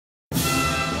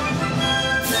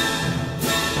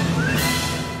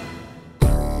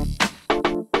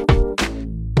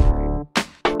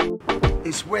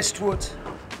It's Westwood,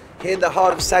 here in the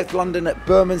heart of South London at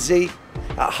Bermondsey,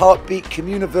 at Heartbeat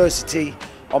Communiversity,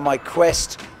 on my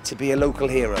quest to be a local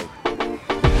hero.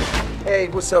 Hey,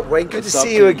 what's up, Wayne? Good to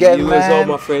see you again, man. You as well,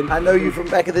 my friend. I know you from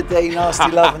back in the day,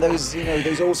 Nasty Love, and those,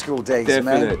 those old school days,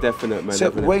 man. Definite, man. So,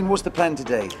 Wayne, what's the plan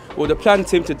today? Well, the plan,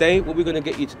 Tim, today, what we're going to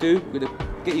get you to do, we're going to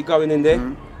get you going in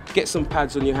there, get some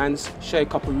pads on your hands, share a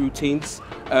couple of routines.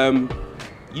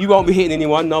 You won't be hitting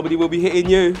anyone, nobody will be hitting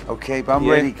you. Okay, but I'm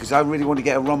ready, because I really want to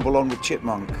get a rumble on with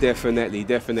Chipmunk. Definitely.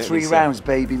 3 rounds,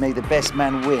 baby. May the best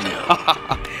man win.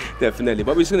 Definitely.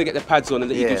 But we're just going to get the pads on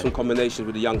and let you do some combinations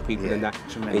with the young people and that.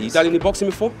 Tremendous. You done any boxing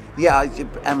before? Yeah, I did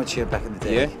amateur back in the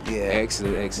day. Yeah?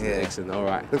 Excellent. All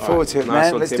right. Look forward to it, nice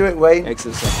man. one, Let's Tim. do it, Wayne.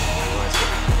 Excellent stuff.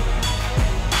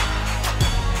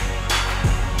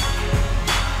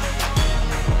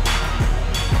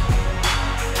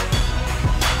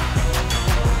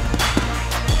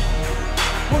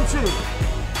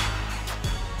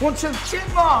 One, two,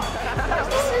 Chipmunk! Nice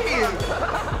to see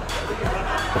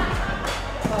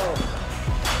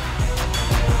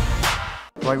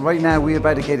you! Right now we're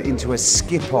about to get into a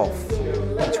skip-off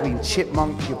between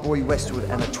Chipmunk, your boy Westwood,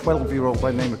 and a 12-year-old by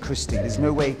the name of Christy. There's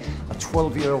no way a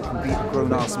 12-year-old can beat a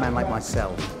grown-ass man like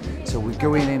myself. So we're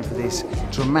going in for this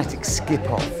dramatic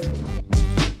skip-off.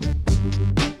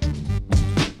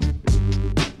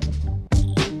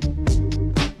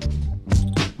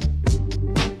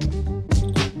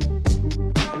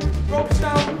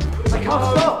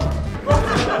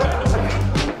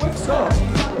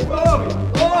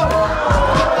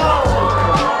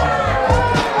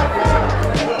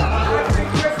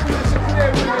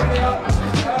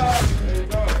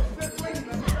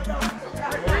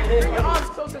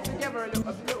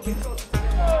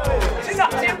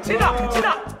 Chin up.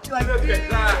 Like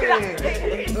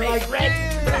red.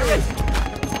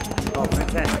 Oh,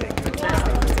 fantastic.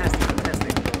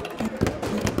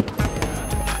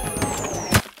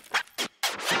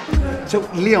 So,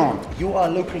 Leon, you are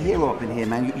a local hero up in here,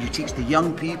 man. You teach the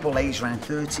young people, aged around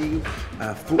 30,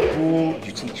 football,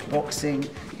 you teach boxing,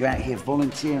 you're out here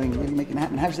volunteering, really making it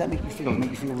happen. How does that make you feel?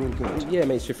 Make you feel real good? Yeah, it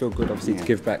makes you feel good, obviously, to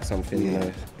give back something, you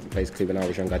know. Basically, when I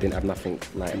was younger, I didn't have nothing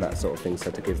like that sort of thing, so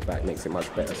to give back makes it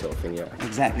much better sort of thing, yeah.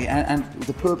 Exactly, and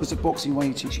the purpose of boxing, why are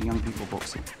you teaching young people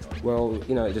boxing? Well,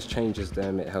 you know, it just changes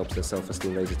them, it helps their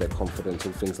self-esteem, raises their confidence,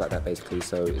 all things like that, basically,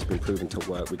 so it's been proven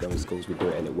to work. We go in schools, we do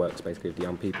it, and it works, basically, with the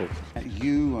young people.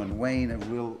 You and Wayne are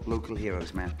real local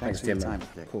heroes, man. Thanks for your time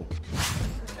today. Cool.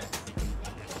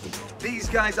 These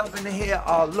guys up in here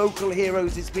are local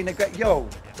heroes. It's been a great... Yo,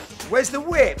 where's the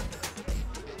whip?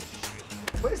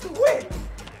 Where's the whip?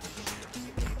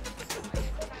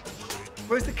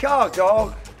 Where's the car,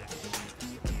 dog?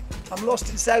 I'm lost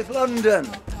in South London.